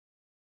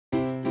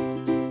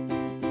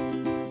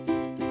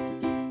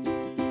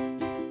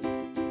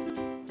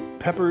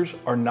Peppers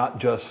are not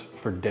just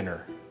for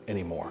dinner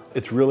anymore.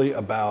 It's really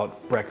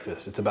about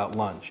breakfast, it's about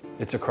lunch,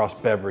 it's across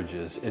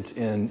beverages, it's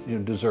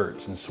in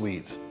desserts and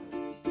sweets.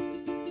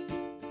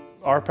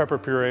 Our pepper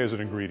puree is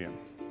an ingredient.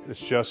 It's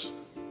just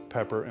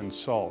pepper and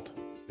salt.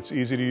 It's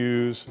easy to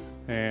use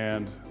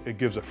and it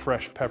gives a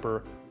fresh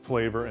pepper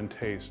flavor and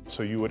taste.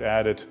 So you would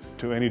add it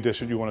to any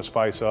dish that you want to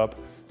spice up.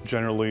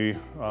 Generally,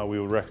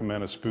 we would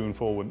recommend a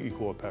spoonful would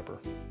equal a pepper.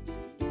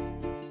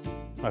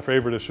 My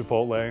favorite is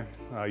chipotle.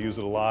 I use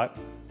it a lot.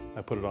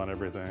 I put it on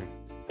everything.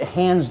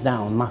 Hands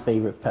down, my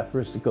favorite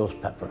pepper is the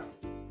ghost pepper.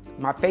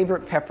 My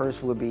favorite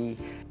peppers would be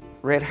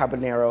red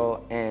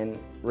habanero and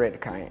red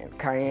cayenne.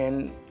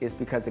 Cayenne is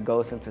because it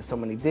goes into so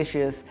many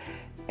dishes,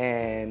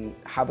 and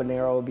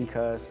habanero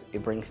because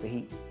it brings the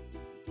heat.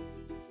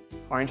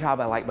 Orange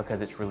hab I like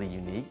because it's really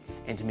unique,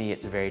 and to me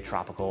it's very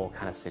tropical,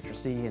 kind of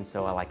citrusy, and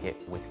so I like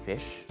it with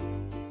fish.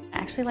 I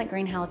actually like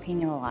green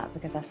jalapeno a lot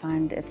because I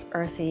find its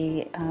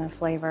earthy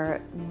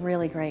flavor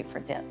really great for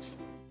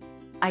dips.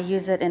 I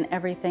use it in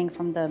everything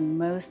from the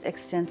most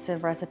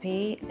extensive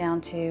recipe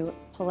down to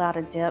pull out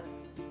a dip,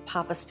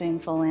 pop a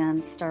spoonful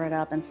in, stir it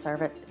up, and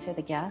serve it to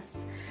the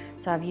guests.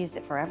 So I've used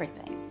it for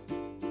everything.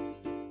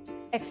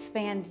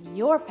 Expand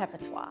your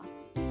Peppertoire